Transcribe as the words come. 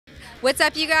What's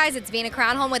up, you guys? It's Veena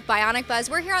Crownholm with Bionic Buzz.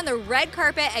 We're here on the red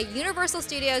carpet at Universal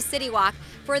Studios City Walk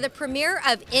for the premiere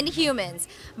of Inhumans,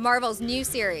 Marvel's new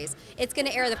series. It's going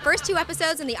to air the first 2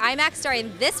 episodes in the IMAX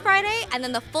starting this Friday, and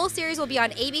then the full series will be on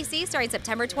ABC starting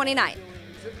September 29th.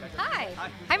 Hi.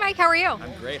 Hi, Mike. How are you?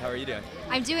 I'm great. How are you doing?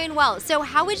 I'm doing well. So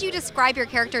how would you describe your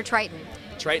character, Triton?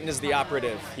 Triton is the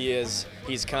operative. He's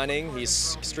cunning,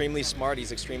 he's extremely smart,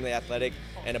 he's extremely athletic,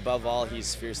 and above all,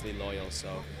 he's fiercely loyal.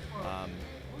 So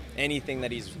anything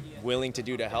that he's willing to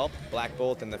do to help Black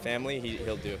Bolt and the family,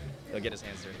 he'll do. He'll get his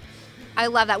hands dirty. I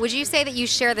love that. Would you say that you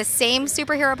share the same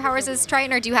superhero powers as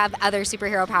Triton, or do you have other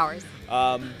superhero powers?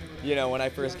 You know, when I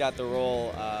first got the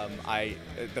role,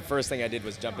 the first thing I did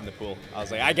was jump in the pool. I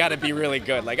was like, I gotta be really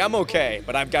good. Like, I'm okay,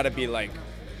 but I've gotta be like,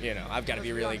 you know, I've gotta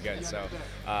be really good. So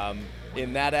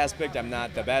in that aspect, I'm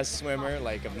not the best swimmer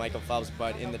like of Michael Phelps,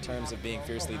 but in the terms of being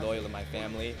fiercely loyal to my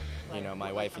family, you know,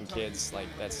 my wife and kids, like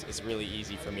it's really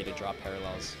easy for me to draw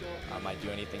parallels. I do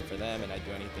anything for them, and I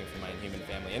do anything for my Inhuman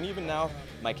family, and even now,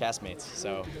 my castmates.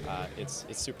 So it's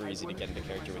super easy to get into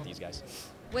character with these guys.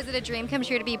 Was it a dream come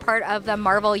true to be part of the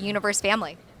Marvel Universe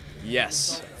family?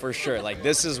 Yes, for sure. Like,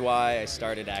 this is why I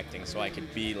started acting, so I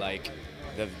could be like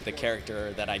the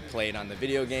character that I played on the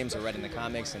video games or read in the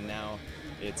comics, and now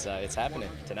it's happening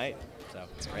tonight. So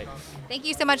it's great. Thank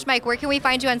you so much, Mike. Where can we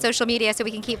find you on social media so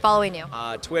we can keep following you?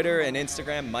 Twitter and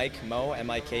Instagram, Mike Moh,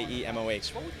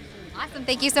 M-I-K-E-M-O-H. Awesome.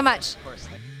 Thank you so much. Of course.